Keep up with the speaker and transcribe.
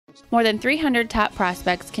More than 300 top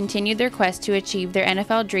prospects continued their quest to achieve their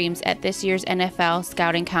NFL dreams at this year's NFL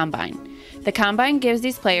Scouting Combine. The Combine gives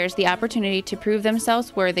these players the opportunity to prove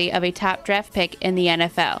themselves worthy of a top draft pick in the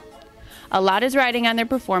NFL. A lot is riding on their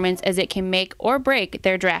performance as it can make or break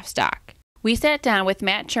their draft stock. We sat down with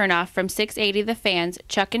Matt Chernoff from 680 The Fan's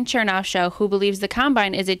Chuck and Chernoff Show, who believes the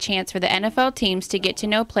Combine is a chance for the NFL teams to get to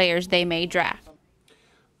know players they may draft.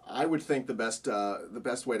 I would think the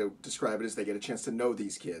best way to describe it is they get a chance to know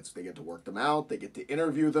these kids. They get to work them out. They get to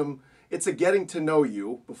interview them. It's a getting to know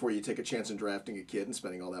you before you take a chance in drafting a kid and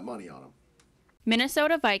spending all that money on them.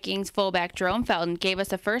 Minnesota Vikings fullback Jerome Felton gave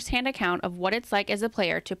us a first-hand account of what it's like as a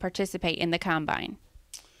player to participate in the Combine.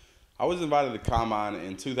 I was invited to the Combine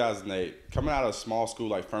in 2008. Coming out of a small school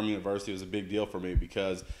like Furman University was a big deal for me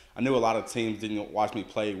because I knew a lot of teams didn't watch me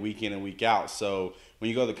play week in and week out. So when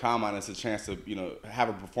you go to the Combine, it's a chance to have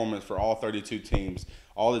a performance for all 32 teams,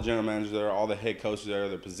 all the general managers there, all the head coaches there,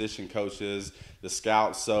 the position coaches, the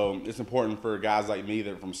scouts. So it's important for guys like me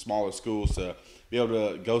that are from smaller schools to be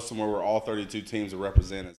able to go somewhere where all 32 teams are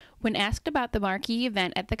represented. When asked about the marquee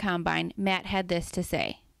event at the Combine, Matt had this to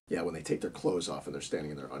say. Yeah, when they take their clothes off and they're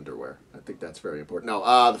standing in their underwear. I think that's very important. No,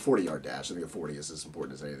 the 40-yard dash. I think the 40 is as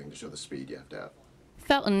important as anything to show the speed you have to have.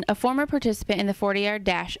 Felton, a former participant in the 40-yard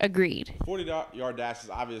dash, agreed. 40-yard dash is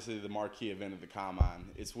obviously the marquee event of the Combine.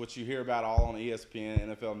 It's what you hear about all on ESPN,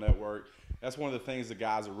 NFL Network. That's one of the things the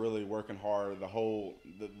guys are really working hard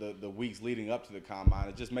the weeks leading up to the Combine.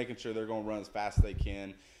 It's just making sure they're going to run as fast as they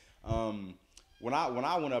can. When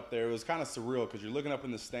I went up there, it was kind of surreal because you're looking up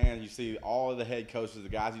in the stand, you see all of the head coaches, the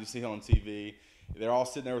guys you see on TV. They're all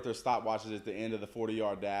sitting there with their stopwatches at the end of the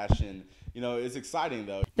 40-yard dash, and it's exciting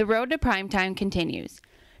though. The road to primetime continues.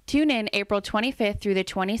 Tune in April 25th through the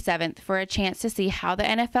 27th for a chance to see how the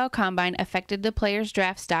NFL Combine affected the players'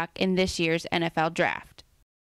 draft stock in this year's NFL Draft.